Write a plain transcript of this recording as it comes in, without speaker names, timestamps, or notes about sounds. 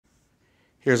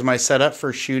Here's my setup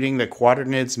for shooting the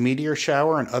Quadrantids meteor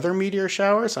shower and other meteor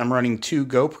showers. I'm running 2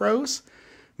 GoPros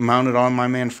mounted on my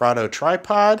Manfrotto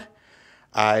tripod.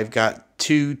 I've got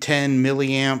 2 10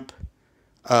 milliamp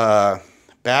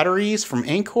batteries from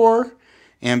Anker,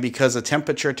 and because the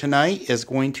temperature tonight is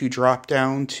going to drop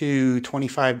down to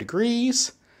 25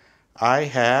 degrees, I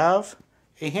have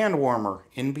a hand warmer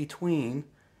in between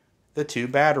the 2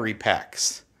 battery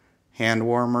packs. Hand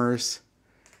warmers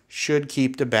should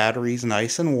keep the batteries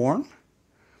nice and warm.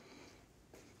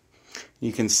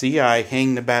 You can see I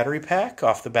hang the battery pack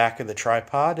off the back of the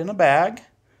tripod in a bag.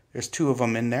 There's 2 of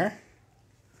them in there.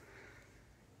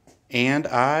 And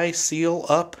I seal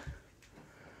up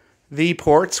the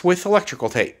ports with electrical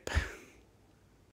tape.